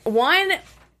God. one,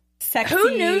 Sexy.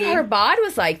 who knew her bod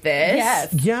was like this?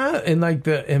 Yes. Yeah, and like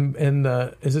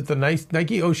the is it the nice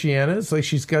Nike Oceanas? Like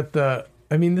she's got the.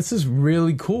 I mean, this is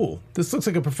really cool. This looks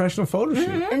like a professional photo shoot.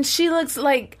 And she looks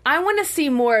like, I want to see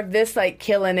more of this, like,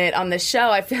 killing it on the show.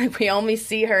 I feel like we only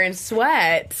see her in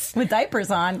sweats. With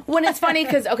diapers on. When it's funny,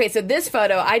 because, okay, so this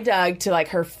photo, I dug to, like,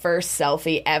 her first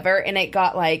selfie ever, and it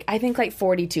got, like, I think, like,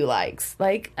 42 likes.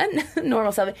 Like, a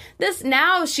normal selfie. This,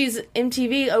 now she's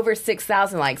MTV over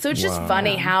 6,000 likes. So it's just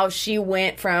funny how she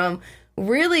went from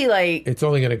really, like... It's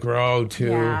only going to grow too.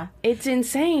 Yeah. It's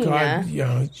insane. God,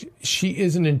 yeah, she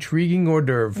is an intriguing hors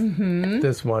d'oeuvre.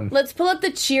 This one. Let's pull up the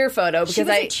cheer photo, because She was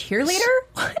a cheerleader?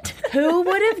 What? Who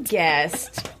would have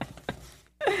guessed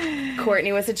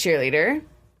Courtney was a cheerleader?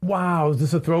 Wow, is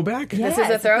this a throwback? This is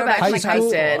a throwback. High She school,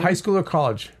 posted. high school or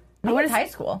college? I went to high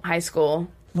school. High school.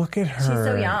 Look at her. She's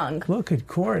so young. Look at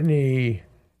Courtney.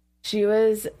 She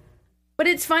was... But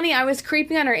it's funny, I was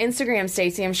creeping on her Instagram,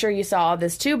 Stacey. I'm sure you saw all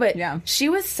this too, but Yeah. she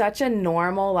was such a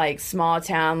normal, like, small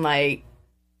town, like,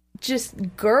 just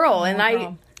girl. And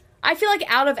I feel like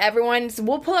out of everyone's,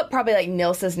 we'll pull up probably, like,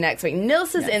 Nilsa's next week.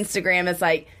 Nilsa's Instagram is,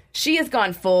 like, she has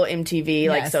gone full MTV,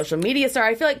 like, Yes. social media star.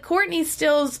 I feel like Courtney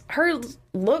her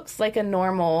looks like a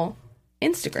normal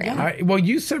Instagram. Well,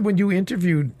 you said when you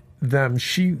interviewed them,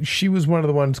 she was one of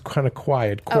the ones kind of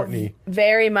quiet, Courtney.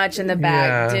 Very much in the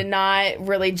back. Yeah. Did not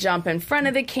really jump in front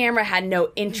of the camera. Had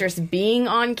no interest being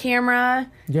on camera.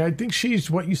 Yeah, I think she's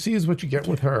what you see is what you get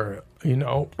with her, you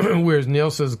know. Whereas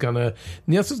Nilsa's gonna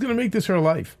make this her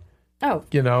life. Oh,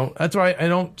 You know, that's why I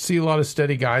don't see a lot of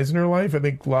steady guys in her life. I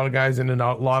think a lot of guys in and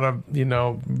out, a lot of, you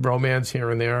know, romance here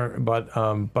and there. But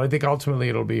I think ultimately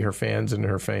it'll be her fans and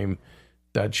her fame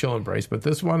that she'll embrace. But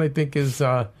this one I think is,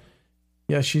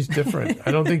 yeah, she's different.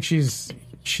 I don't think she's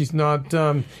not,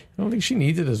 I don't think she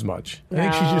needs it as much. I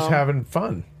think she's just having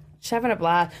fun. she's having a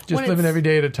blast. Just living every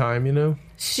day at a time, you know?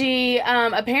 She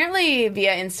apparently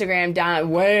via Instagram down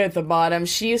way at the bottom.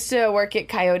 She used to work at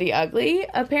Coyote Ugly.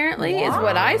 Apparently is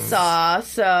what I saw.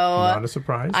 So Not a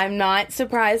surprise. I'm not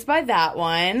surprised by that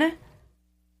one.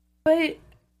 But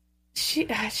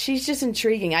she's just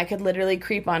intriguing. I could literally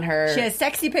creep on her. She has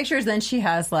sexy pictures, then she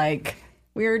has, like,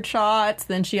 weird shots,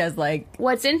 then she has, like...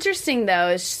 What's interesting though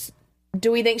is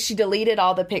do we think she deleted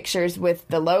all the pictures with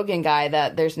the Logan guy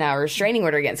that there's now a restraining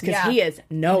order against? Because he is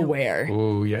nowhere.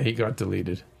 Oh, yeah, he got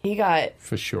deleted. He got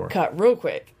for sure cut real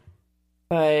quick.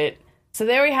 But so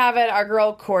there we have it. Our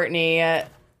girl Courtney.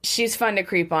 She's fun to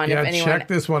creep on. Yeah, if anyone check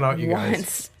this one out, you guys.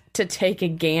 Wants to take a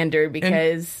gander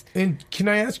because. And can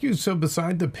I ask you? So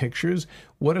beside the pictures,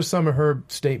 what are some of her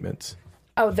statements?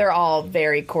 Oh, they're all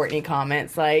very Courtney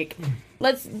comments. Like,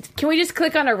 can we just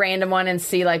click on a random one and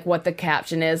see like what the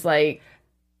caption is? Like,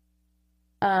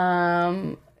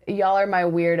 y'all are my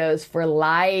weirdos for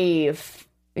life.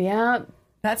 Yeah,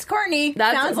 that's Courtney.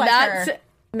 Sounds like her.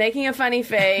 Making a funny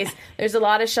face. There's a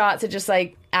lot of shots of just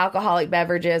like alcoholic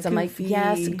beverages. I'm like,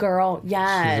 yes, girl,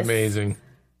 yes. She's amazing.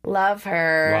 Love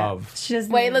her. Love.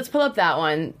 Wait, let's pull up that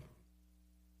one.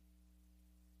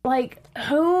 Like,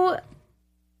 who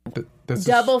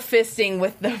double fisting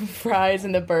with the fries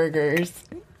and the burgers?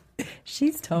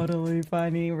 She's totally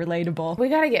funny, relatable. We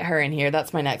got to get her in here.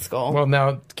 That's my next goal. Well,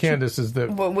 now Candace is the.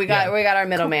 Well, we got our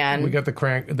middleman. We got the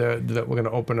crank. We're going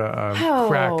to open a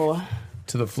crack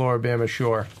to the Floribama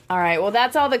shore. All right. Well,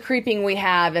 that's all the creeping we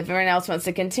have. If everyone else wants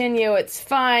to continue, it's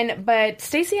fine. But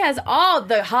Stacey has all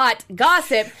the hot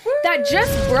gossip that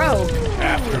just broke.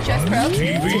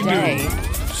 Today.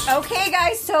 Okay,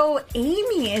 guys, so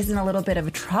Amy is in a little bit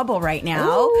of trouble right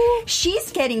now. Ooh.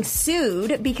 She's getting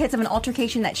sued because of an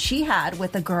altercation that she had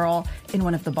with a girl in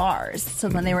one of the bars. So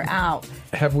when they were out.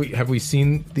 Have we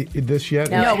seen this yet?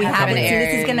 No, we haven't. So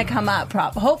this is going to come up.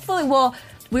 Hopefully,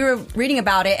 we were reading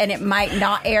about it, and it might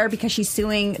not air because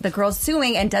the girl's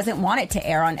suing and doesn't want it to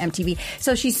air on MTV.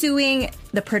 So she's suing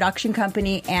the production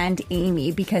company and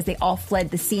Amy because they all fled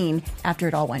the scene after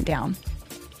it all went down.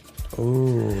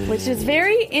 Ooh. Which is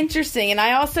very interesting. And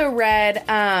I also read,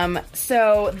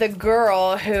 so the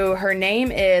girl who her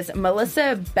name is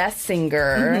Melissa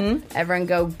Bessinger, everyone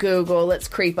go Google, let's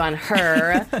creep on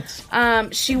her.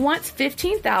 She wants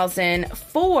 $15,000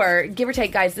 for, give or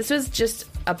take, guys, this was just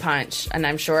a punch, and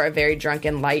I'm sure a very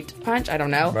drunken light punch, I don't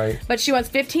know. Right. But she wants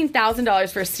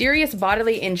 $15,000 for serious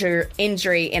bodily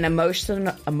injury and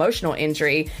emotional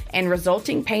injury and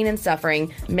resulting pain and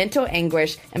suffering, mental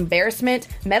anguish, embarrassment,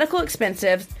 medical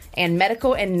expenses, and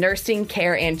medical and nursing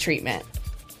care and treatment.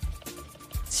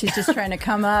 She's just trying to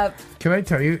come up. Can I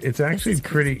tell you, it's actually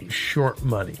pretty short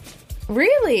money.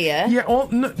 Really? Yeah. Well,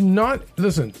 she probably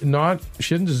doesn't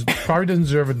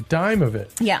deserve a dime of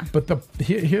it. Yeah. But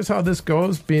here's how this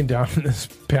goes. Being down this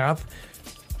path,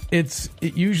 it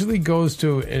usually goes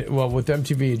to with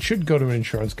MTV, it should go to an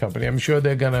insurance company. I'm sure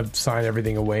they're gonna sign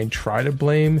everything away and try to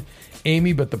blame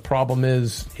Amy. But the problem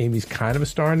is, Amy's kind of a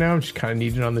star now. She's kind of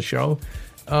needed on the show.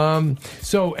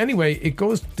 So anyway, it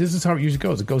goes. This is how it usually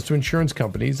goes. It goes to insurance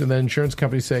companies, and then insurance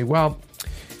companies say, well,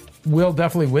 we'll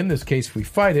definitely win this case if we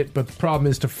fight it, but the problem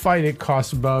is to fight it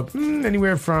costs about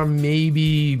anywhere from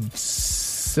maybe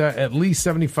at least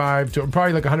 $75,000 to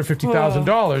probably like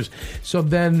 $150,000. So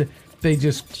then they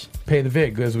just pay the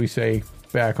vig, as we say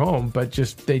back home, but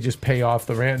they just pay off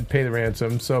pay the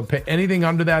ransom. So anything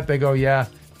under that, they go, yeah,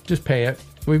 just pay it.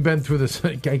 We've been through this.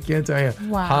 I can't tell you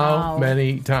how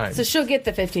many times. So she'll get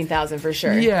the $15,000 for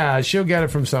sure. Yeah, she'll get it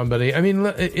from somebody. I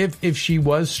mean, if she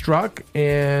was struck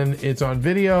and it's on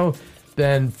video,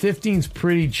 then 15's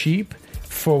pretty cheap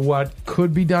for what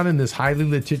could be done in this highly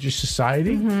litigious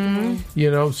society.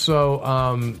 Mm-hmm.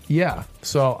 So yeah.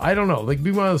 So I don't know. Like, it'd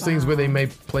be one of those things where they may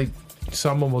play.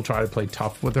 Someone will try to play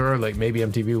tough with her. Like, maybe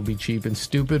MTV will be cheap and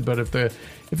stupid, but if the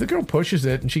girl pushes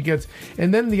it and she gets,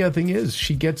 and then the other thing is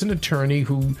she gets an attorney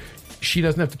who she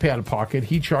doesn't have to pay out of pocket.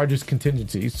 He charges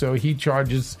contingency, so he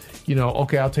charges,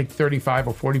 okay, I'll take 35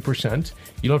 or 40%.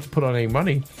 You don't have to put on any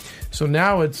money. So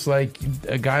now it's like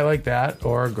a guy like that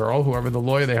or a girl, whoever the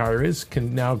lawyer they hire is,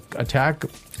 can now attack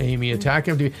Amy, attack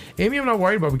MTV. Amy, I'm not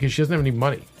worried about because she doesn't have any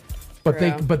money. But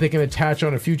they can attach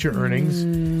on a future earnings,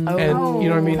 and you know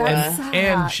what I mean.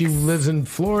 And she lives in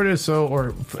Florida,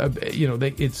 so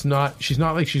she's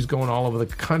not like she's going all over the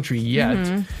country yet.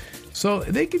 Mm-hmm. So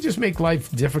they could just make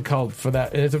life difficult for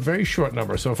that, and it's a very short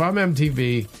number. So if I'm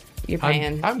MTV, you're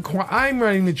paying. I'm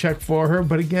writing the check for her,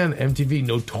 but again, MTV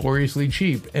notoriously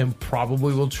cheap, and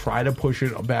probably will try to push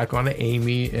it back onto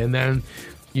Amy, and then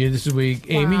this is week,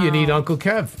 Amy, you need Uncle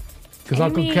Kev. Because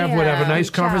Uncle Kev would have a nice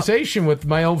conversation with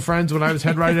my old friends when I was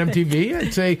head writer at MTV.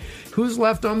 I'd say, who's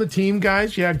left on the team,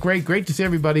 guys? Yeah, great to see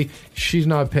everybody. She's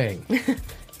not paying.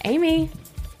 Amy,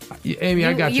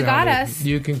 I got you. You got us.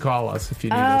 You can call us if you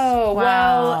need us. Oh,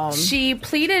 well, she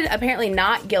pleaded apparently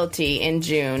not guilty in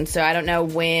June, so I don't know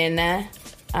when.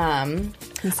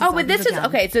 But this is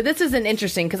okay. So this is an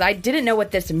interesting because I didn't know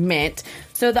what this meant.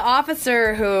 So the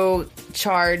officer who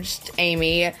charged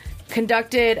Amy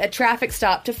conducted a traffic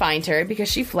stop to find her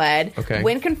because she fled. Okay.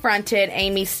 When confronted,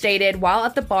 Amy stated while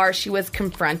at the bar she was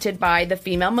confronted by the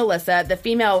female Melissa. The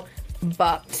female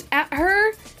bucked at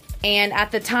her, and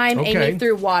at the time, Amy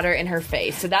threw water in her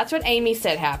face. So that's what Amy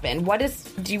said happened.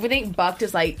 Do you think bucked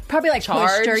is like probably like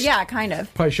charged? pushed her? Yeah, kind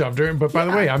of. Probably shoved her. But by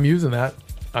the way, I'm using that.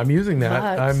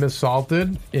 Bucks. I'm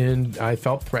assaulted and I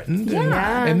felt threatened.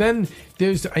 Yeah. And then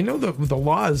I know the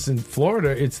laws in Florida,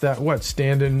 it's that what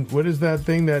is that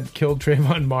thing that killed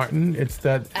Trayvon Martin? It's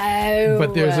that. Oh.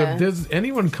 But there's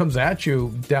anyone comes at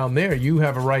you down there, you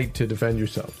have a right to defend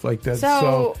yourself. Like that.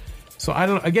 So I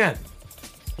don't, again,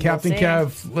 Captain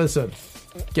Kev, listen.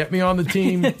 Get me on the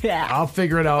team. Yeah. I'll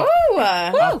figure it out.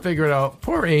 I'll figure it out.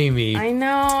 Poor Amy. I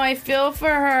know. I feel for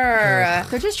her.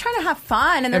 They're just trying to have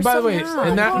fun, and they're by so the way, young.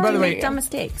 and that, by the They way, make dumb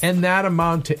mistakes. And that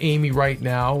amount to Amy right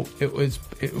now, it would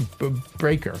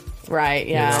break her. Right,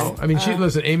 yeah. You know? I mean,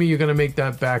 listen, Amy, you're going to make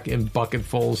that back in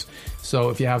bucketfuls.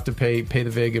 So if you have to pay the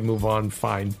vig and move on,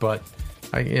 fine. But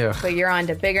But you're on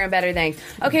to bigger and better things.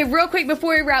 Okay, real quick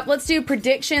before we wrap, let's do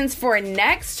predictions for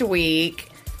next week.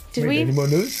 Any more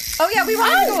news? Oh, yeah, we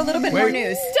wanted to go a little bit more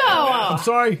news. I'm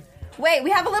sorry. Wait,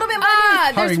 we have a little bit more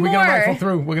news. There's Hurry, we more. got to rifle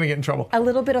through. We're going to get in trouble. A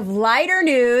little bit of lighter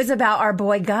news about our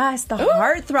boy Gus, the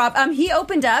heartthrob. He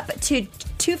opened up to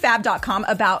tofab.com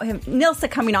about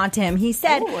Nilsa coming on to him. He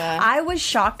said, I was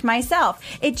shocked myself.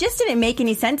 It just didn't make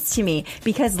any sense to me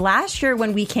because last year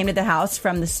when we came to the house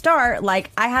from the start,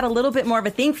 I had a little bit more of a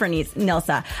thing for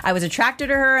Nilsa. I was attracted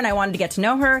to her and I wanted to get to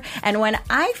know her. And when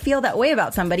I feel that way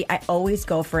about somebody, I always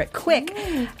go for it quick.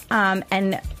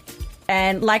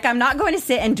 And I'm not going to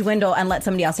sit and dwindle and let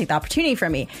somebody else take the opportunity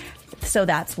from me. So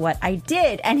that's what I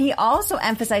did. And he also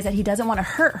emphasized that he doesn't want to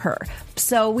hurt her.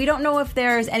 So we don't know if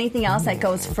there's anything else that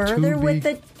goes further with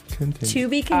the to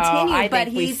be continued. I but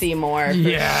think we see more for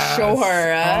Yes.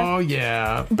 sure. Oh,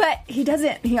 yeah. But he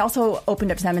doesn't. He also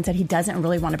opened up to them and said he doesn't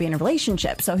really want to be in a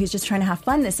relationship. So he's just trying to have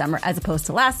fun this summer as opposed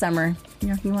to last summer.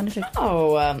 He wanted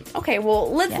to. Okay.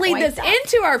 Well, let's lead this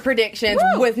into our predictions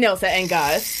with Nilsa and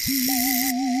Gus.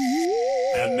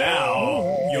 And now,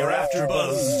 your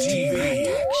AfterBuzz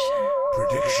TV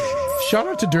predictions. Shout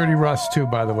out to Dirty Russ, too,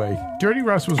 by the way. Dirty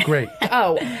Russ was great.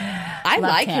 I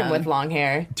like him with long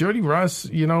hair. Dirty Russ,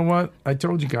 you know what? I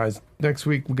told you guys, next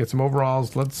week we'll get some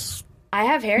overalls. I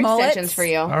have hair extensions for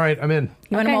you. All right, I'm in.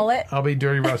 You want a mullet? I'll be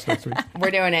Dirty Russ next week.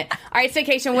 We're doing it. All right,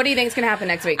 Staycation, what do you think is going to happen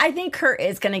next week? I think Kurt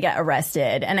is going to get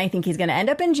arrested, and I think he's going to end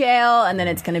up in jail, and then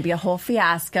it's going to be a whole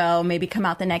fiasco. Maybe come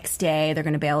out the next day. They're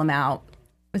going to bail him out.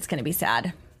 It's going to be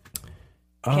sad.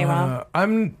 Okay, well.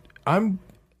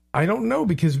 I don't know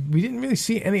because we didn't really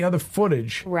see any other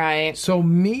footage. Right. So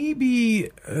maybe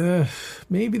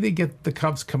they get the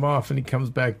cuffs come off and he comes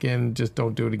back in. Just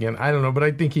don't do it again. I don't know, but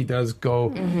I think he does go.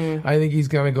 Mm-hmm. I think he's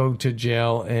going to go to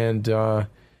jail and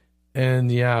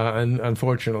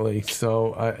unfortunately,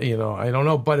 so I don't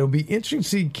know, but it'll be interesting to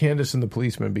see Candace and the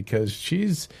policeman because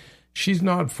she's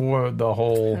not for the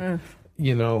whole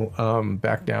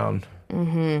back down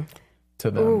to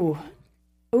them.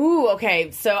 Ooh,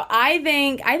 okay. So I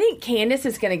think Candace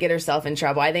is going to get herself in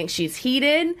trouble. I think she's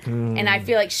heated, and I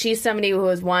feel like she's somebody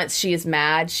who once she is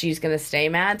mad, she's going to stay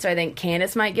mad. So I think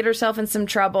Candace might get herself in some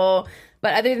trouble.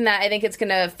 But other than that, I think it's going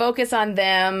to focus on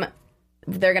them.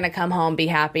 They're going to come home, be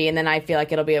happy, and then I feel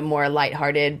like it'll be a more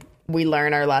lighthearted, we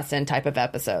learn our lesson type of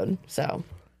episode. So.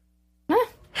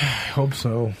 I hope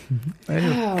so.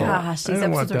 Gosh, these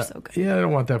episodes are so good. Yeah, I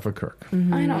don't want that for Kirk.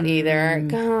 Mm-hmm. I don't either.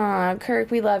 God,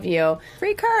 Kirk, we love you.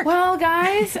 Free Kirk. Well,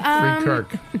 guys. Free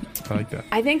Kirk. I like that.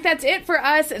 I think that's it for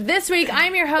us this week.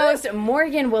 I'm your host,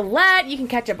 Morgan Willette. You can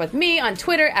catch up with me on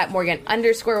Twitter at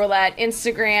Morgan_Willette.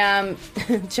 Instagram,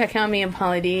 check out me and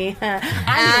Paula D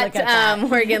at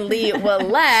Morgan Lee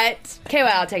Willette.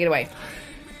 KY, take it away.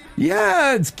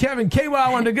 Yeah, it's Kevin KY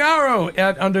Undergaro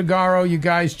at Undergaro. You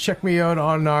guys check me out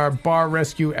on our Bar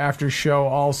Rescue After Show.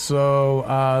 Also,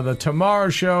 The Tomorrow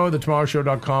Show,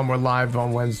 thetomorrowshow.com. We're live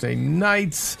on Wednesday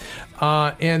nights.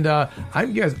 I'm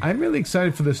really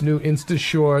excited for this new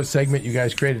InstaShore segment you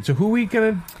guys created. So who are we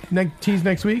going to tease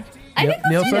next week? I think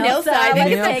Nilsa. I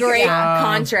think it's a great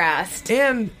contrast.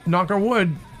 And knock on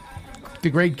wood, the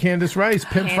great Candace Rice,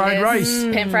 Pimp Fried Rice.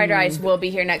 Pimp Fried Rice will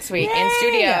be here next week in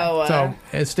studio. So,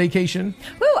 Staycation.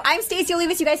 Woo! I'm Stacey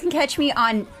Olivas. You guys can catch me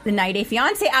on the 90 Day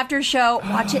Fiancé After Show.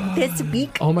 Watch it this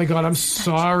week. Oh my God, I'm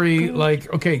sorry.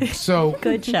 So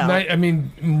good show.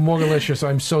 Morgalicious.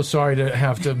 I'm so sorry to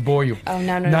have to bore you. Oh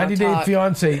no, 90 Day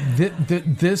Fiancé.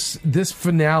 This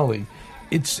finale.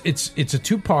 It's a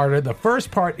two-parter. The first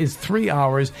part is 3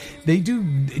 hours.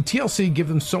 TLC give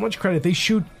them so much credit. They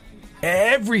shoot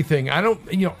everything. I don't,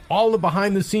 all the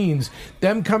behind the scenes,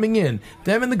 them coming in,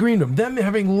 them in the green room, them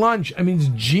having lunch. I mean, it's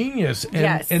genius.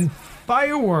 And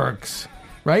fireworks.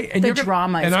 Right? And the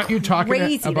drama is And aren't you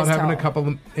talking about having a couple of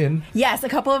them in? Yes, a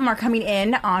couple of them are coming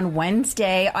in on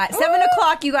Wednesday at 7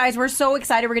 o'clock, you guys. We're so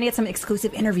excited. We're going to get some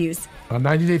exclusive interviews. On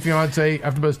 90 Day Fiancé,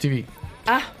 AfterBuzz TV.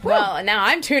 Well, now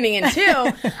I'm tuning in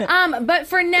too. But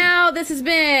for now, this has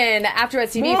been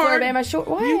AfterBuzz TV, Floribama Shore.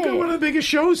 What? You got one of the biggest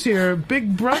shows here,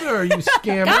 Big Brother. You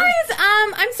scammer, guys.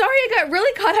 I'm sorry, I got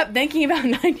really caught up thinking about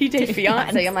 90 Day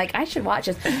Fiancé. I'm like, I should watch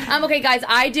this. Okay, guys,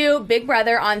 I do Big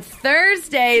Brother on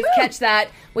Thursdays. Woo! Catch that.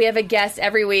 We have a guest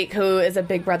every week who is a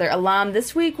Big Brother alum.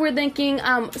 This week, we're thinking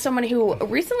someone who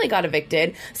recently got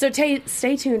evicted. So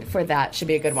stay tuned for that. Should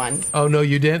be a good one. Oh, no,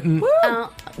 you didn't?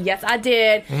 Yes, I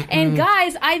did. Mm-mm. And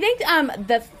guys, I think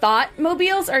the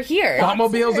Thought-mobiles are here.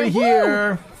 Thought-mobiles are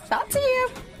here. Thoughts here.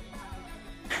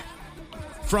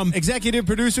 From executive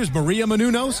producers Maria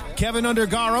Menounos, Kevin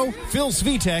Undergaro, Phil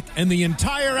Svitek, and the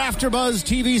entire AfterBuzz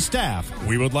TV staff,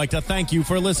 we would like to thank you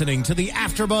for listening to the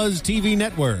AfterBuzz TV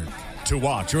network. To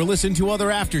watch or listen to other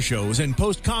after shows and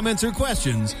post comments or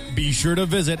questions, be sure to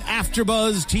visit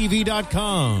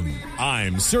AfterBuzzTV.com.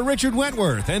 I'm Sir Richard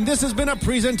Wentworth, and this has been a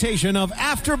presentation of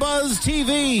AfterBuzz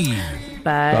TV.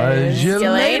 Buzz you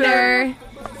later.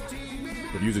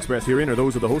 The views expressed herein are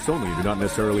those of the hosts only and do not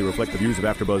necessarily reflect the views of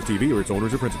AfterBuzz TV or its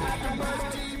owners or principals.